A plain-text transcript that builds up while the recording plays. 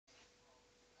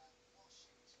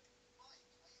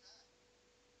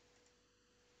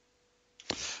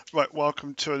Right,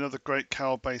 welcome to another Great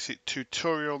Cow Basic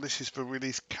tutorial. This is for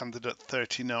release candidate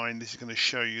 39. This is going to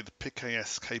show you the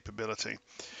PIC-AS capability.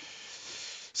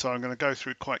 So I'm going to go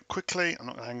through quite quickly. I'm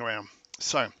not going to hang around.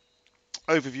 So,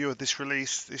 overview of this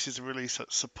release. This is a release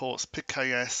that supports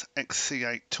PIC-AS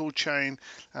XC8 toolchain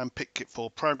and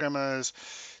PIC-Kit4 programmers.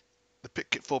 The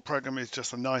PIC-Kit4 program is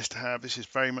just a nice to have. This is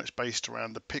very much based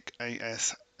around the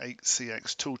PIC-AS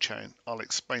XC8 toolchain. I'll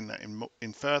explain that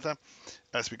in further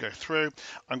as we go through.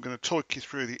 I'm going to talk you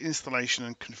through the installation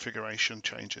and configuration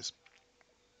changes.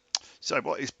 So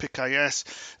what is PIC-AS?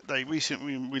 They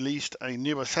recently released a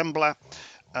new assembler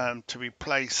to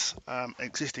replace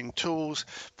existing tools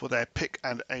for their PIC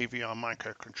and AVR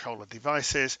microcontroller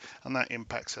devices, and that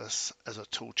impacts us as a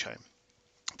tool chain.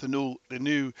 The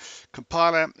new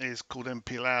compiler is called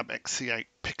MPLAB XC8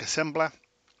 PIC Assembler,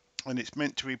 and it's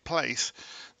meant to replace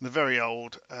the very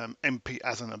old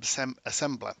MPASM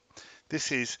assembler.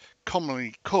 This is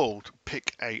commonly called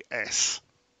PIC-AS.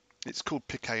 It's called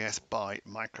PIC-AS by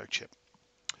Microchip.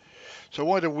 So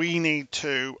why do we need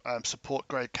to support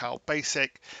Great Cow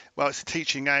Basic? Well, it's a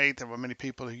teaching aid. There are many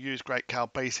people who use Great Cow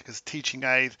Basic as a teaching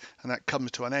aid, and that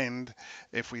comes to an end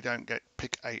if we don't get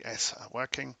PIC-AS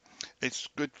working. It's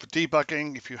good for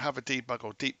debugging. If you have a debug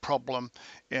or deep problem,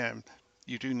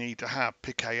 you do need to have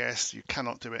PIC-AS. You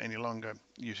cannot do it any longer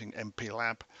using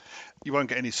MPLAB. You won't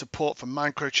get any support from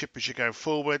Microchip as you go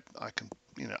forward.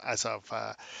 As of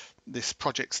this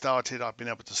project started, I've been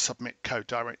able to submit code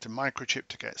direct to Microchip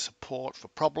to get support for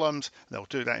problems. They'll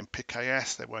do that in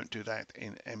PIC-AS. They won't do that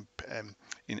in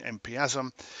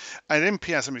MPASM. And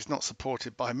MPASM is not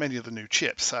supported by many of the new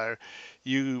chips, so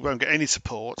you won't get any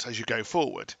support as you go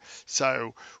forward.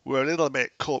 So we're a little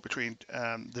bit caught between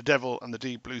the devil and the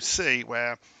deep blue sea,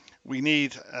 where we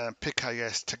need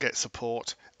PIC-AS to get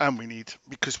support, and we need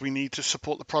to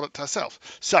support the product ourselves.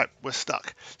 So we're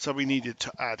stuck. So we needed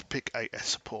to add PIC-AS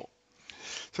support.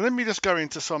 So let me just go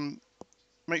into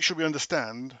make sure we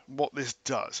understand what this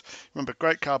does. Remember,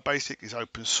 Great Cow Basic is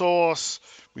open source.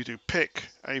 We do PIC,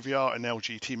 AVR, and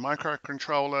LGT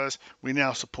microcontrollers. We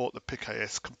now support the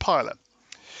PIC-AS compiler.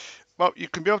 Well,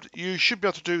 you should be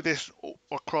able to do this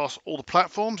across all the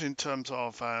platforms in terms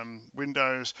of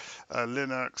Windows,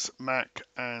 Linux, Mac,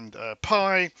 and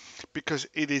Pi, because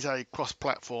it is a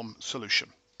cross-platform solution.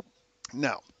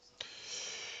 Now,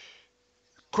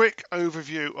 quick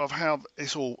overview of how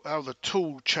the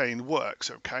tool chain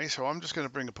works. Okay, so I'm just going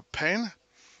to bring up a pen.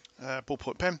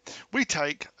 Ballpoint pen. We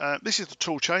take this is the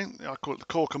tool chain. I call it the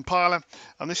core compiler,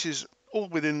 and this is all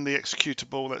within the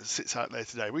executable that sits out there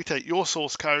today. We take your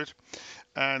source code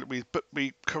and we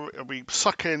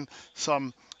suck in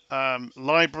some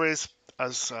libraries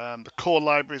as the core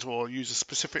libraries or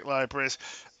user-specific libraries,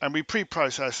 and we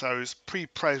pre-process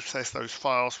those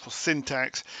files for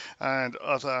syntax and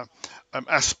other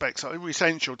aspects that are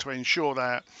essential to ensure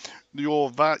that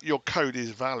your code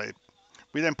is valid.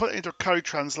 We then put it into a code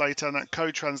translator, and that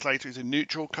code translator is a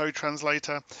neutral code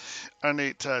translator, and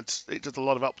it does a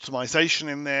lot of optimization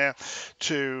in there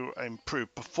to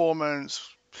improve performance,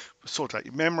 sort out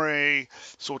your memory,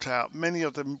 sort out many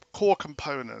of the core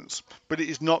components, but it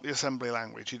is not the assembly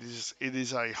language. It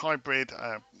is a hybrid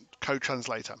code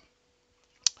translator.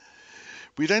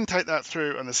 We then take that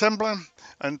through an assembler,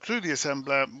 and through the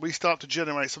assembler we start to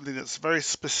generate something that's very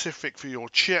specific for your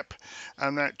chip,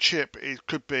 and that chip, it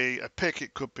could be a PIC,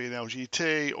 it could be an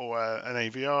LGT or an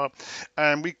AVR,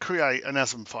 and we create an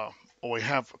ASM file, or we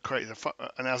have created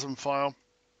an ASM file,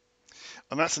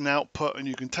 and that's an output, and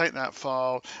you can take that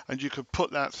file and you could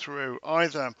put that through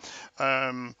either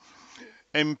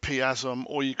MPASM,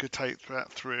 or you could take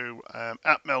that through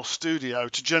Atmel Studio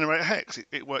to generate a hex.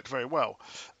 It worked very well,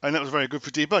 and that was very good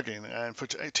for debugging and for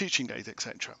teaching aids,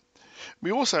 etc.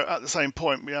 We also, at the same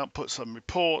point, we output some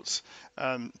reports,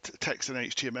 text and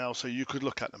HTML, so you could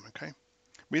look at them. Okay.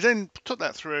 We then took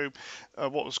that through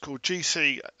what was called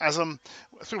GC ASM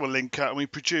through a linker, and we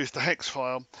produced the hex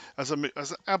file as an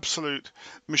absolute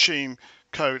machine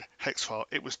code hex file.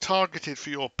 It was targeted for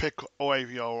your PIC or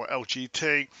AVR or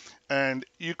LGT, and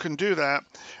you can do that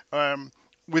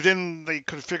within the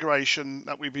configuration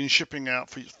that we've been shipping out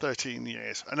for 13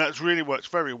 years, and that's really worked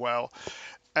very well,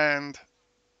 and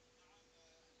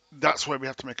that's where we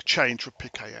have to make a change for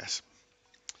PIC-AS.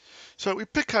 So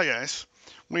with PIC-AS,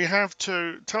 we have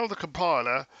to tell the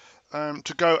compiler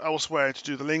to go elsewhere to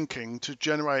do the linking to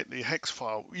generate the hex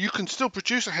file. You can still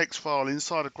produce a hex file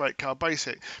inside of Great Cow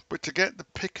Basic, but to get the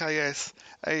PIC-AS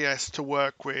to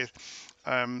work with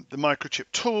the microchip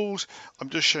tools, I'm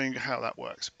just showing you how that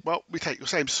works. Well, we take your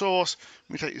same source,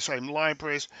 we take your same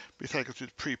libraries, we take it through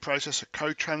the preprocessor,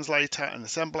 code translator, and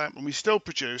assembler, and we still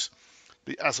produce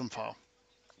the ASM file.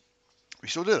 We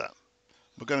still do that.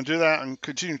 We're going to do that and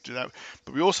continue to do that,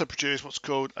 but we also produce what's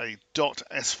called a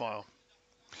 .s file.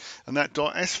 And that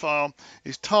 .s file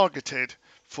is targeted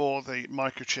for the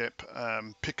Microchip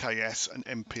PIC-AS and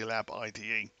MPLAB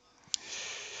IDE.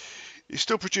 It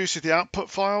still produces the output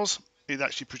files. It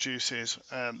actually produces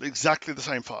exactly the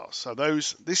same files. So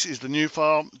this is the new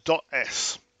file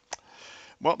 .s.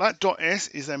 Well, that .s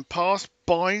is then passed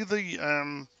by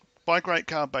the by Great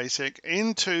Cow Basic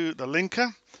into the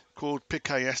linker called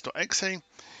PIC-AS XC8.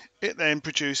 It then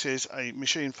produces a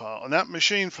machine file, and that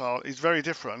machine file is very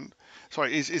different.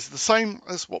 Sorry, is the same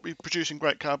as what we produce in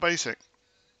Great Cow Basic,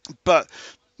 but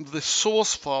the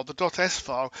source file, the .s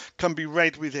file, can be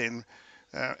read within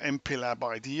MPLAB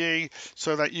IDE,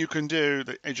 so that you can do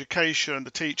the education,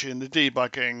 the teaching, the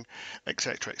debugging,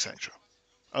 etc., etc.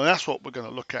 And that's what we're going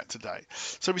to look at today.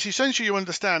 So essentially you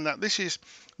understand that this is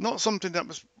not something that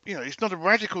was, it's not a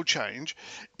radical change.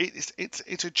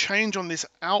 It's a change on this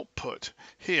output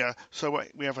here. So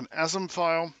we have an ASM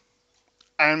file,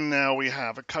 and now we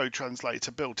have a code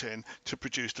translator built in to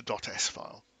produce the .s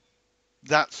file.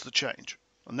 That's the change,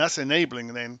 and that's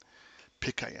enabling then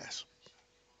PIC-AS.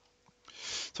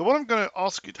 So what I'm going to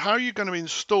ask you, how you're going to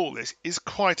install this is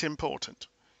quite important.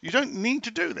 You don't need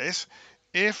to do this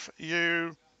if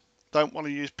you don't want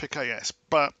to use PIC-AS,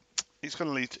 but it's going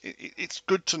to lead. It's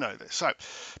good to know this. So,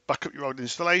 back up your old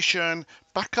installation.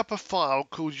 Back up a file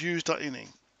called use.ini.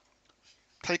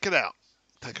 Take it out.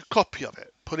 Take a copy of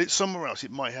it. Put it somewhere else.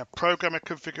 It might have programmer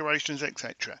configurations,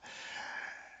 etc.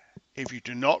 If you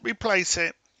do not replace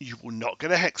it, you will not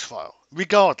get a hex file,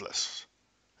 regardless.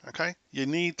 Okay. You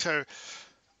need to.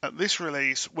 At this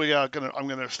release, I'm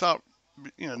going to start.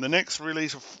 The next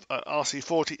release of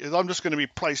RC40 is I'm just going to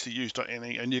replace the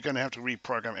use.ini, and you're going to have to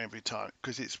reprogram every time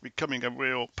because it's becoming a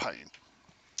real pain.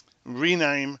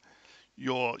 Rename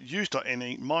your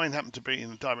use.ini. Mine happened to be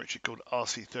in a directory called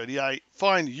RC38.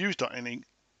 Find use.ini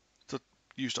to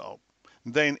use.alt.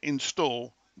 Then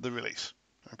install the release.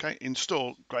 Okay,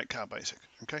 install Great Cow Basic.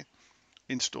 Okay,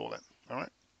 install it. All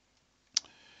right.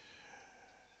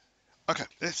 Okay,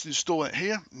 let's install it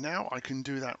here. Now I can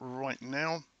do that right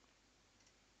now.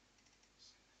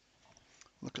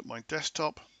 Look at my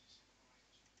desktop.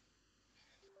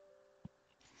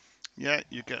 Yeah,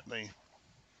 you get that,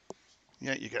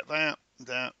 you get that.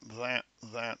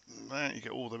 You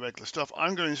get all the regular stuff.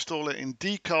 I'm going to install it in a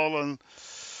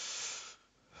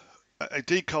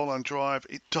D-colon drive.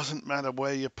 It doesn't matter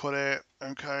where you put it,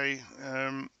 okay?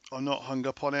 I'm not hung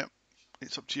up on it.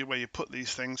 It's up to you where you put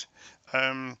these things.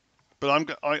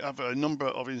 But I have a number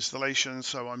of installations,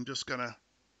 so I'm just gonna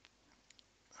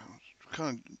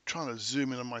kind of trying to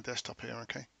zoom in on my desktop here,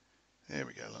 okay? There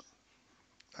we go, look.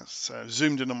 That's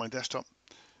zoomed in on my desktop.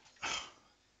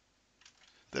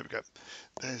 There we go.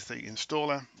 There's the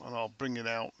installer, and I'll bring it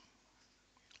out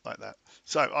like that.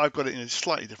 So I've got it in a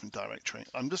slightly different directory.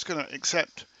 I'm just going to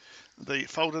accept the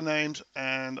folder names,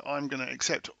 and I'm going to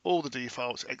accept all the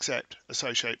defaults except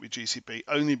associate with GCB,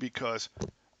 only because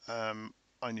I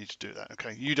need to do that.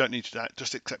 Okay, you don't need to do that,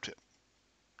 just accept it.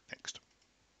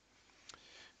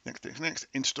 Next,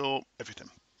 install everything.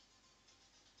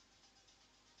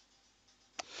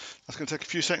 That's going to take a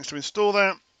few seconds to install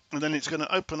that, and then it's going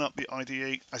to open up the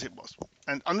IDE as it was.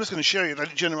 And I'm just going to show you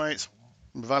that it generates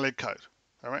valid code.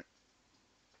 All right.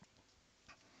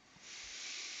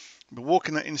 We're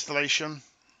walking that installation.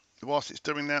 Whilst it's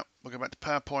doing that, we'll go back to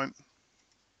PowerPoint.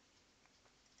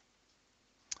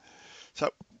 So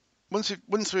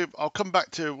I'll come back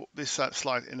to this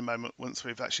slide in a moment once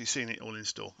we've actually seen it all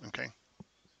install. Okay.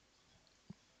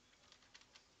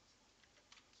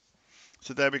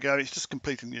 So there we go. It's just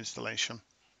completing the installation.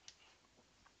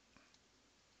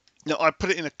 Now I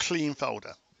put it in a clean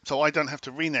folder, so I don't have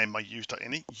to rename my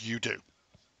use.ini. You do.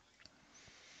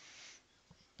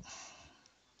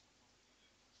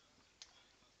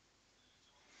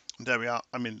 There we are.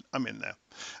 I'm in there,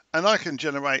 and I can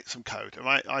generate some code.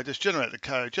 Right? I just generate the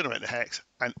code, generate the hex,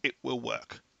 and it will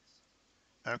work.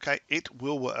 Okay, it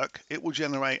will work. It will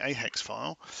generate a hex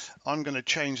file. I'm going to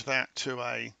change that to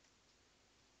a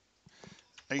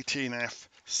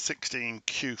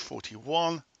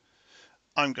 18F16Q41.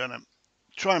 I'm going to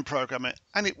try and program it,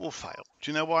 and it will fail.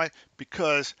 Do you know why?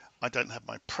 Because I don't have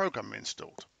my programmer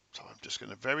installed. So I'm just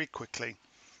going to very quickly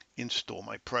install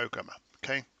my programmer.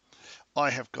 Okay, I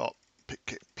have got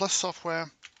PIC-Kit Plus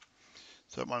software,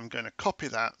 so I'm going to copy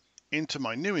that into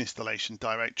my new installation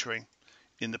directory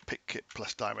in the PIC-Kit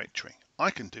Plus directory.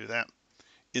 I can do that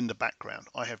in the background.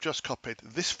 I have just copied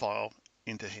this file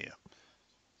into here.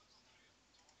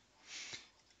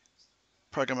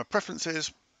 Programmer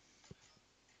preferences.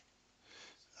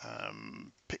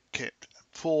 PIC-Kit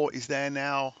 4 is there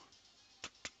now.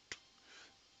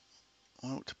 I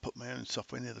ought to put my own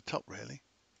software near the top, really.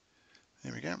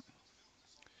 There we go.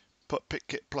 Put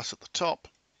PIC-Kit Plus at the top.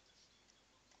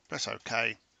 Press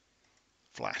OK.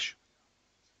 Flash.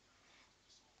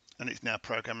 And it's now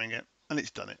programming it, and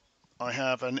it's done it. I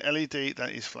have an LED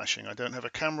that is flashing. I don't have a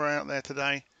camera out there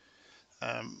today.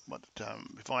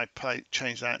 If I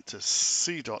change that to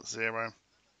C.0,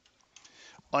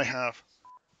 I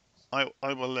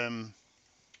will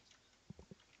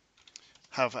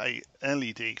have a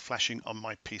LED flashing on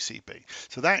my PCB.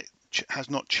 So that has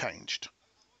not changed.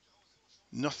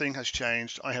 Nothing has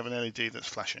changed. I have an LED that's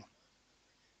flashing.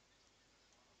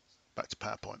 Back to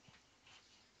PowerPoint.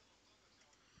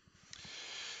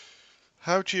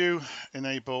 How do you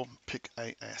enable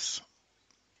PIC-AS?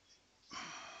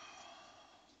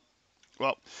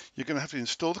 Well, you're going to have to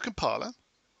install the compiler.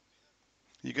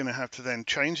 You're going to have to then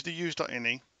change the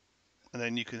use.ini, and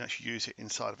then you can actually use it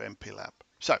inside of MPLAB.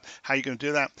 So how are you going to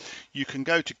do that? You can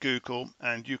go to Google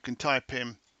and you can type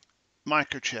in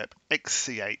Microchip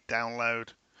XC8 download,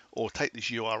 or take this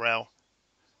URL,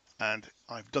 and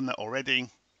I've done that already.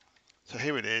 So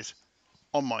here it is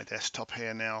on my desktop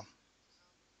here now.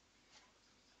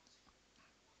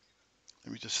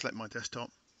 Let me just select my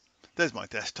desktop. There's my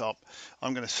desktop.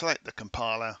 I'm going to select the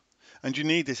compiler, and you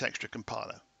need this extra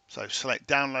compiler. So select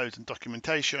downloads and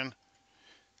documentation,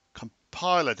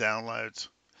 compiler downloads,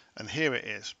 and here it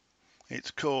is.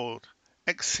 It's called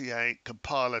XC8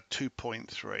 Compiler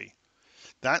 2.3.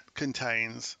 That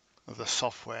contains the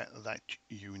software that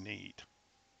you need.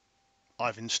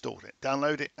 I've installed it.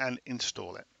 Download it and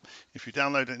install it. If you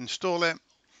download and install it,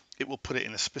 it will put it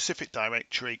in a specific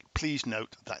directory. Please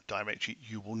note that directory.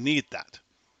 You will need that.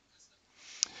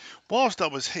 Whilst I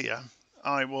was here,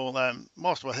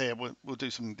 we'll do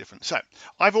something different. So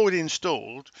I've already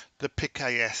installed the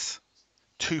PIC-AS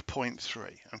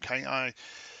 2.3. Okay,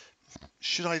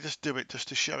 should I just do it just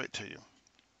to show it to you?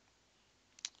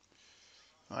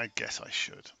 I guess I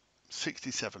should.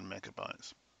 67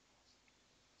 megabytes.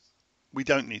 We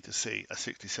don't need to see a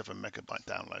 67 megabyte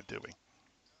download, do we?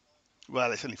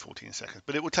 Well, it's only 14 seconds,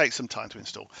 but it will take some time to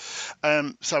install.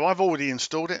 So I've already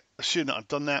installed it. Assume that I've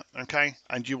done that, okay?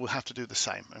 And you will have to do the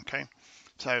same, okay?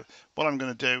 So what I'm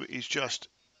going to do is just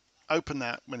open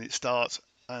that when it starts,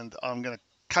 and I'm going to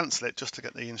cancel it just to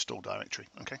get the install directory,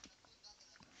 okay?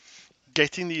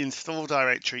 Getting the install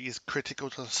directory is critical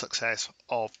to the success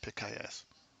of PIC-AS.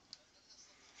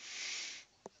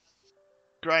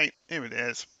 Great, here it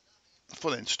is,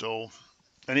 full install.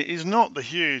 And it is not the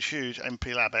huge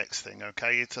MPLAB-X thing,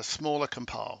 okay? It's a smaller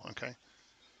compile, okay?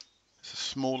 It's a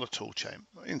smaller tool chain.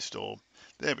 Install.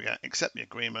 There we go. Accept the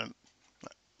agreement.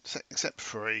 Accept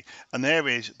free. And there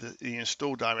is the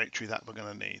install directory that we're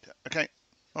going to need, okay?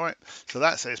 All right. So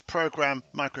that says Program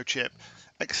Microchip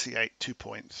XC8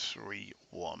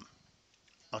 2.31.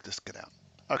 I'll just get out.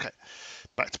 Okay.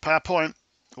 Back to PowerPoint.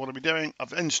 What are we doing?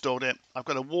 I've installed it. I've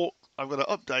got to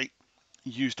update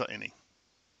use.ini.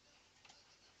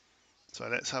 So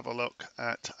let's have a look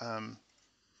at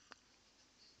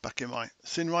back in my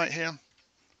scene right here.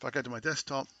 If I go to my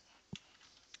desktop,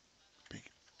 if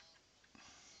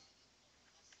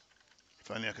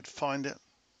only I could find it.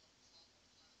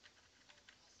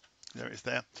 There it is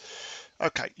there.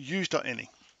 Okay, use.ini.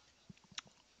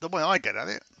 The way I get at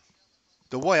it,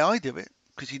 the way I do it,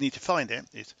 because you need to find it,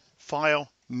 is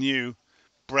File, New,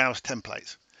 Browse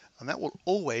Templates. And that will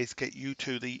always get you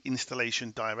to the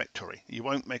installation directory. You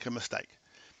won't make a mistake.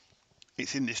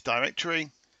 It's in this directory,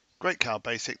 Great Cow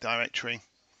Basic directory,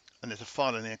 and there's a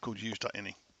file in there called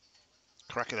use.ini.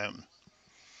 Crack it open.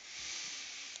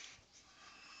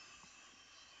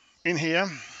 In here,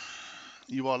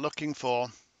 you are looking for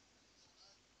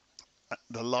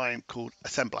the line called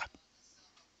Assembler.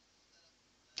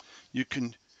 You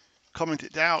can comment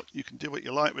it out, you can do what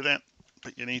you like with it,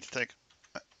 but you need to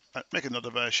make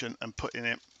another version and put in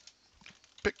it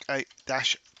PIC-AS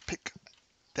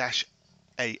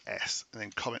and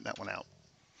then comment that one out.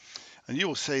 And you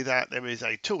will see that there is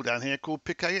a tool down here called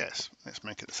PIC-AS. Let's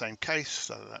make it the same case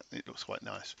so that it looks quite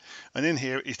nice. And in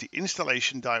here is the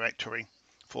installation directory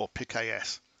for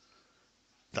PIC-AS.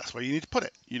 That's where you need to put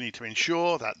it. You need to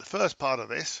ensure that the first part of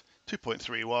this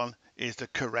 2.31 is the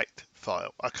correct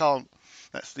file.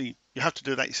 You have to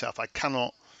do that yourself. I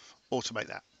cannot automate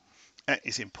that. That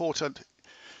is important.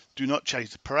 Do not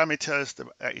change the parameters.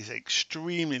 That is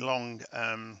extremely long,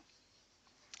 an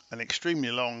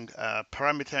extremely long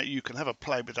parameter. You can have a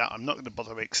play with that. I'm not going to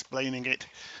bother explaining it.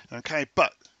 Okay,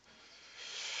 but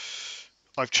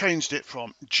I've changed it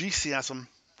from GCASM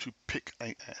to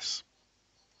PIC-AS.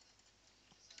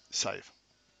 Save.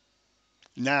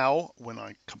 Now, when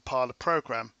I compile a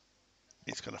program,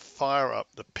 it's going to fire up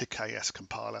the PIC-AS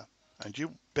compiler and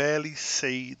you barely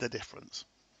see the difference.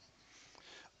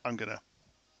 I'm going to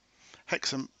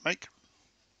hex and make,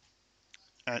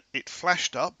 and it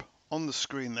flashed up on the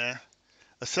screen there,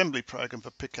 assembly program for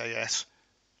PIC-AS,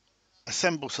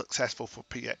 assemble successful for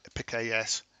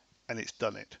PIC-AS, and it's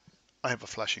done it. I have a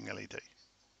flashing LED.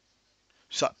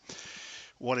 So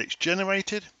what it's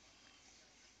generated,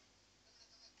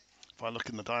 if I look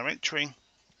in the directory,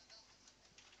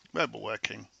 mobile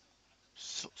working,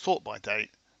 sort by date,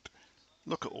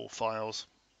 look at all files,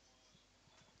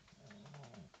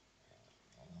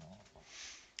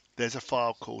 there's a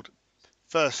file called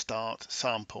first start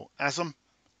sample ASM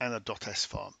and a .s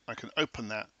file. I can open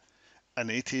that, and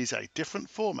it is a different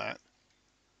format.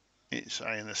 It's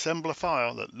an assembler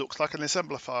file that looks like an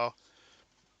assembler file,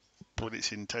 but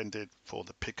it's intended for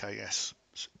the PIC-AS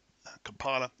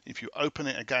compiler. If you open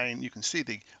it again, you can see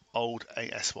the old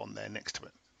AS one there next to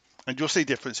it, and you'll see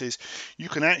differences. You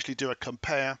can actually do a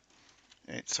compare.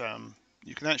 It's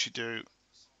you can actually do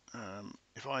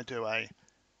if I do a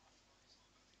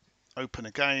open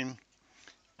again,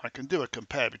 I can do a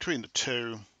compare between the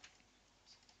two.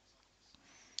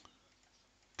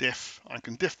 Diff, I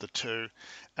can diff the two,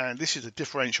 and this is a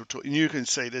differential tool, and you can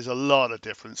see there's a lot of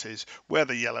differences. Where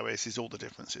the yellow is all the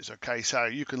differences. Okay, so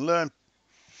you can learn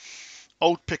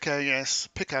old PIC-AS,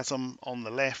 PIC-ASM on the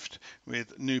left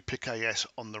with new PIC-AS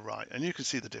on the right, and you can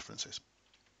see the differences.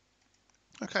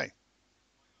 Okay,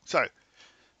 so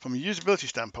from a usability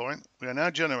standpoint, we are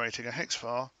now generating a hex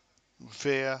file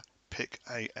via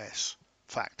PIC-AS.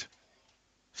 Fact,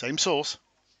 same source,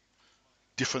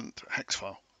 different hex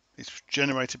file. It's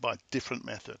generated by a different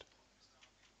method.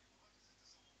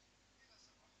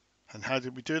 And how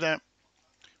did we do that?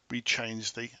 We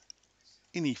changed the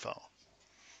ini file.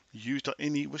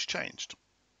 Use.ini was changed.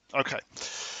 Okay,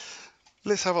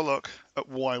 let's have a look at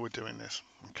why we're doing this.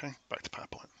 Okay, back to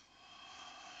PowerPoint.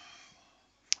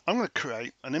 I'm going to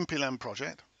create an MPLAB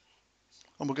project,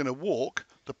 and we're going to walk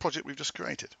the project we've just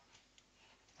created.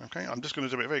 Okay, I'm just going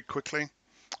to do it very quickly.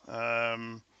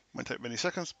 Won't take many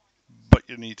seconds, but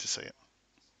you need to see it.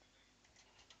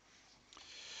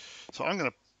 So I'm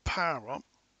going to power up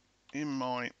in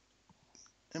my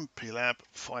MPLAB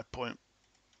 5.45.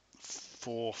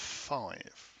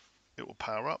 It will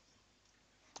power up.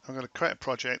 I'm going to create a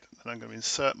project, and I'm going to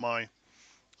insert my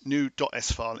new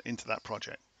 .s file into that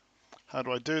project. How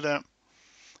do I do that?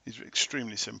 It's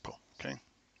extremely simple. Okay.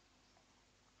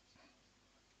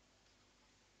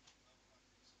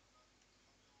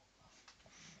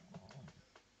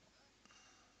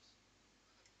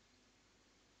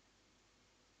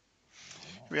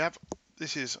 We have,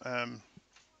 this is,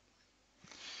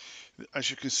 as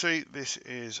you can see, this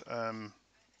is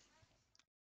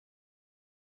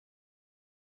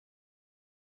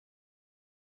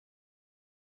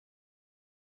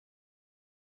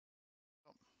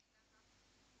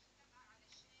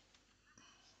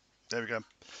there we go.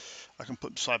 I can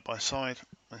put them side by side.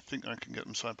 I think I can get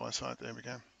them side by side. There we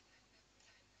go.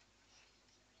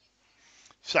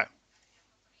 So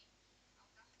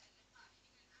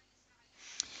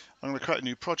I'm going to create a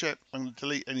new project. I'm going to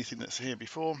delete anything that's here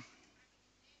before.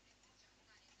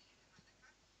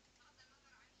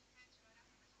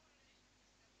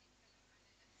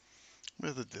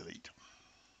 With a delete.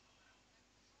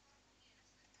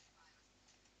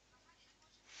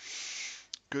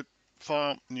 Good.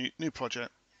 File, new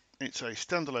project. It's a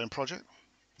standalone project.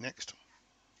 Next.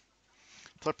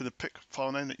 Type in the PIC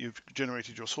file name that you've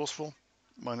generated your source for.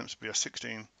 Mine happens to be a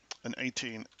 16 and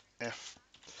 18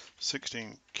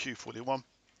 F16Q41.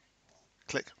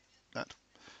 Click that.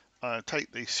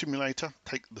 Take the simulator.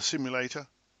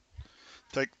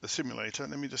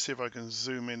 Let me just see if I can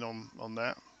zoom in on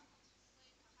that.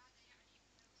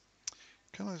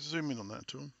 Can I zoom in on that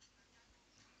tool?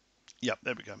 Yep,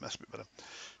 there we go. That's a bit better.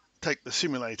 Take the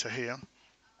simulator here.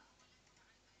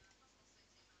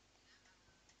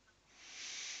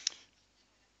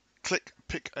 Click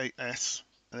PIC-AS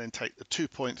and then take the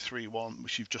 2.31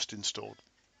 which you've just installed.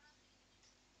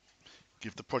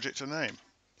 Give the project a name.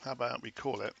 How about we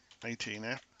call it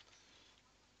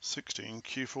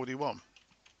 18F16Q41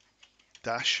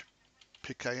 dash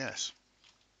PIC-AS.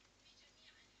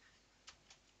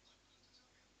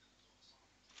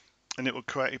 And it will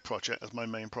create a project as my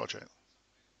main project.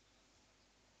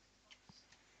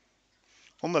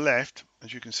 On the left,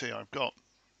 as you can see, I've got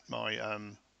my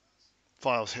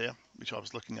files here, which I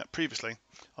was looking at previously.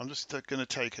 I'm just going to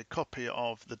take a copy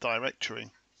of the directory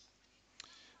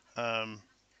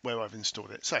where I've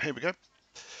installed it. So here we go.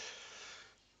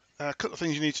 A couple of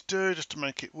things you need to do just to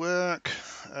make it work.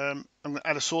 I'm going to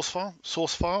add a source file.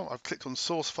 I've clicked on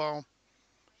source file,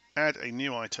 add a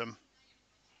new item.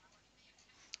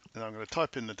 and I'm going to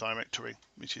type in the directory,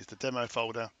 which is the demo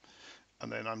folder,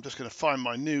 and then I'm just going to find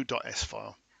my new .s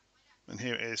file, and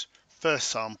here it is, first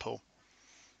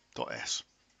sample.s.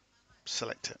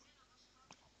 Select it.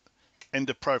 End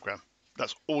of program.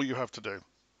 That's all you have to do.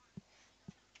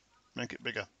 Make it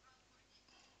bigger.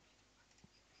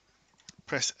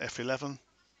 Press F11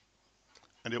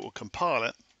 and it will compile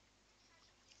it,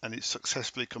 and it's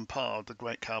successfully compiled the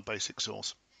Great Cow Basic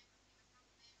source.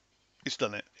 It's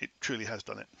done it. It truly has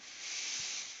done it.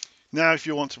 Now if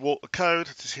you want to walk the code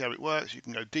to see how it works, you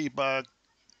can go debug,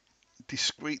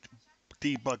 discrete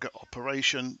debugger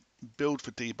operation, build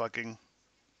for debugging.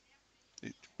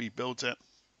 It rebuilds it.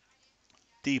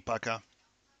 Debugger,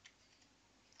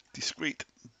 discrete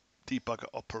debugger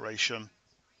operation,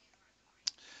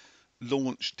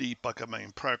 launch debugger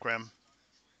main program,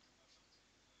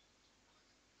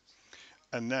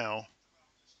 and now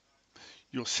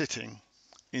you're sitting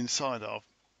inside of,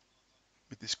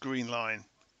 with this green line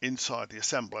inside the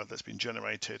assembler that's been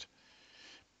generated,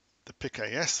 the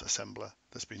PIC-AS assembler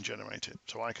that's been generated.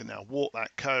 So I can now walk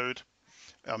that code.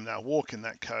 I'm now walking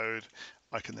that code.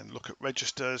 I can then look at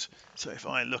registers. So if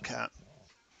I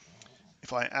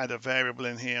add a variable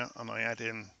in here and I add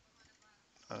in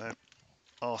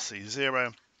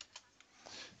RC0,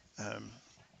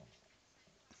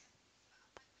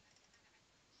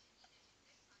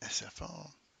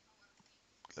 SFR,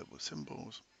 global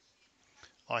symbols.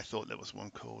 I thought there was one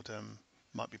called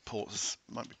might be port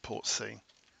C.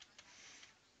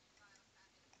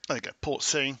 There you go, port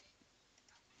C.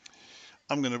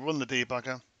 I'm going to run the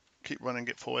debugger, keep running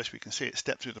it for us. We can see it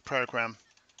step through the program,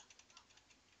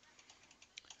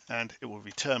 and it will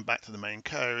return back to the main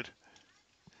code.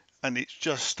 And it's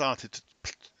just started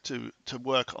to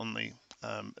work on the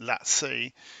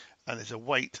lat-C, and there's a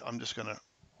wait. I'm just going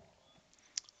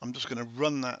to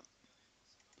run that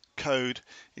code.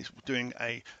 It's doing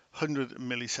a 100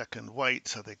 millisecond wait,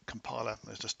 so the compiler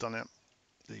has just done it.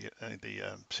 The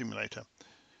simulator.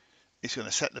 It's going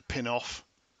to set the pin off.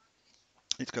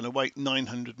 It's going to wait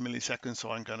 900 milliseconds,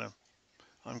 so I'm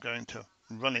going to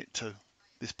run it to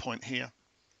this point here.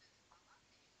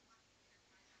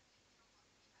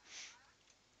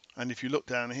 And if you look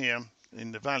down here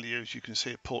in the values, you can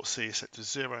see port C is set to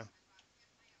 0.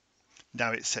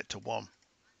 Now it's set to 1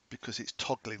 because it's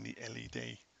toggling the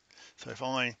LED. So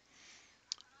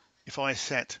if I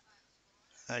set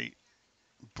a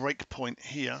breakpoint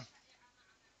here,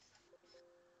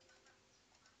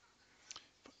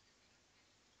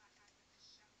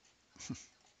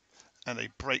 and a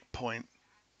breakpoint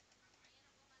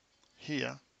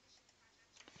here,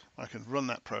 I can run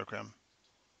that program,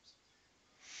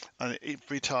 and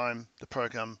every time the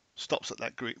program stops at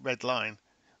that red line,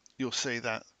 you'll see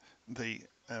that the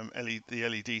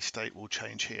LED state will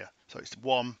change here. So it's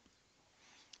 1,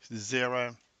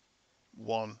 0,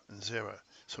 1, and 0.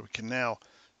 So we can now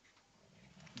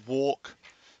walk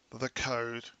the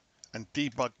code and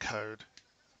debug code,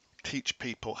 teach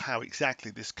people how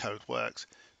exactly this code works,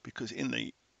 because in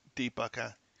the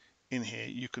debugger in here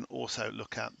you can also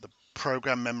look at the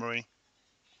program memory,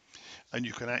 and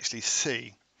you can actually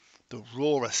see the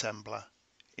raw assembler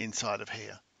inside of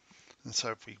here. And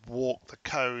so if we walk the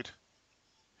code,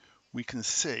 we can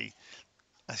see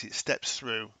as it steps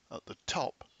through at the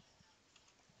top,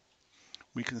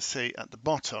 we can see at the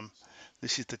bottom,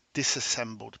 this is the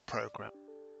disassembled program.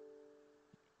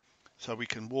 So we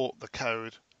can walk the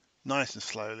code nice and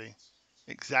slowly,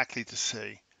 exactly to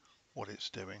see what it's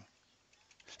doing.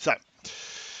 So,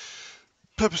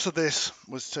 purpose of this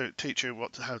was to teach you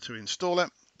how to install it.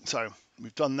 So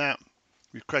we've done that.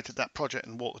 We've created that project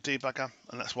and walked the debugger,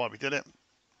 and that's why we did it.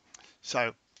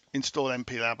 So install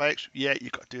MPLAB-X. Yeah,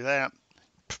 you've got to do that.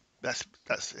 That's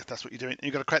if that's what you're doing.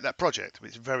 You've got to create that project.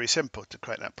 It's very simple to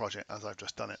create that project, as I've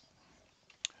just done it.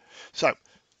 So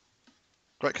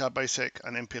Great Cow Basic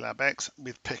and MPLAB-X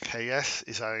with PIC-AS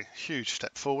is a huge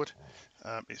step forward.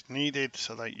 It's needed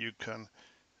so that you can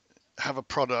have a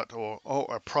product or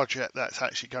a project that's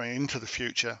actually going into the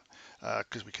future,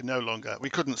 because we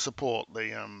couldn't support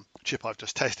the chip I've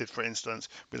just tested, for instance,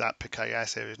 without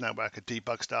PIC-AS. There is no way I could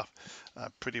debug stuff.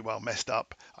 Pretty well messed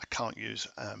up. I can't use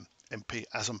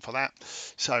MPASM for that.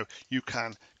 So you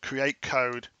can create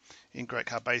code in Great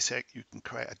Cow Basic. You can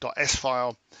create a .s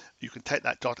file. You can take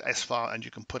that .s file and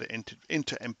you can put it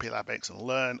into MPLAB-X and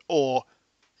learn, or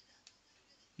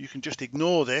you can just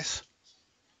ignore this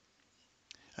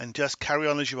and just carry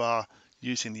on as you are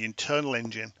using the internal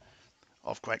engine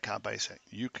of Great Cow Basic.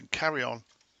 You can carry on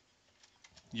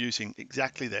using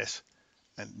exactly this,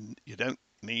 and you don't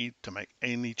need to make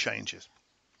any changes.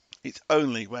 It's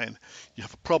only when you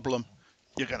have a problem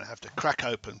you're going to have to crack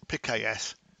open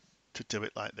PIC-AS to do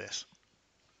it like this.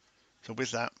 So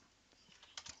with that,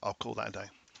 I'll call that a day.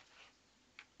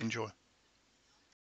 Enjoy.